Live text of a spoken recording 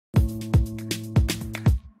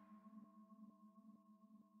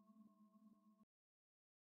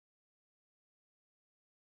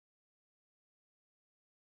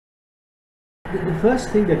The first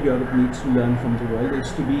thing that Europe needs to learn from the world is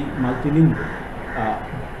to be multilingual,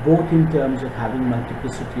 both in terms of having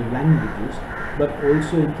multiplicity of languages, but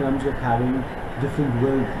also in terms of having different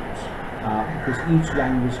worldviews, because each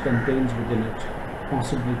language contains within it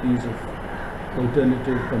possibilities of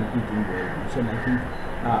alternative competing worldviews, and I think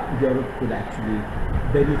Europe could actually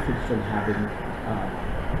benefit from having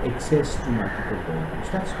access to multiple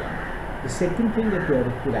worldviews. That's one. The second thing that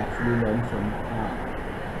Europe could actually learn from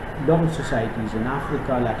a lot of societies in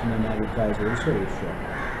Africa, Latin America, as also Asia,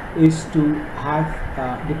 is to have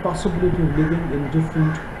the possibility of living in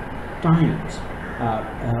different times.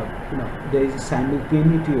 There is a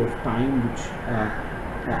simultaneity of time which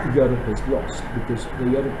Europe has lost, because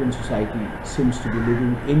the European society seems to be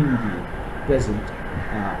living in the present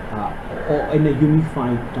or in a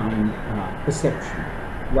unified time perception,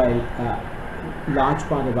 while large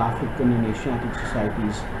part of African and Asiatic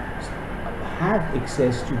societies have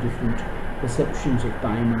access to different perceptions of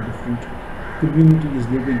time and different communities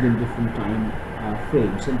living in different time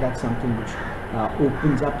frames, and that's something which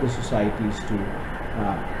opens up the societies to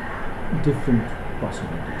different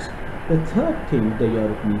possibilities. The third thing that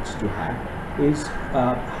Europe needs to have is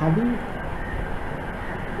having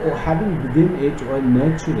within it or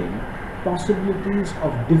nurturing possibilities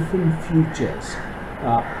of different futures.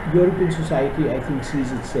 European society, I think,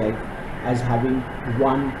 sees itself as having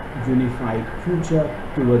one unified future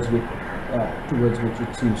towards which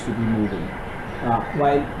it seems to be moving,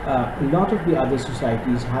 while a lot of the other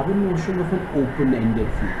societies have a notion of an open-ended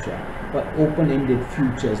future, but open-ended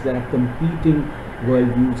futures that are competing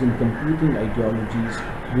worldviews and competing ideologies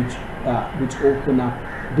which open up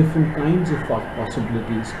different kinds of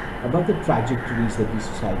possibilities about the trajectories that these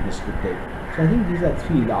societies could take. So I think these are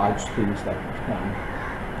three large things that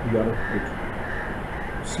Europe would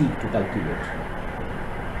seek to cultivate.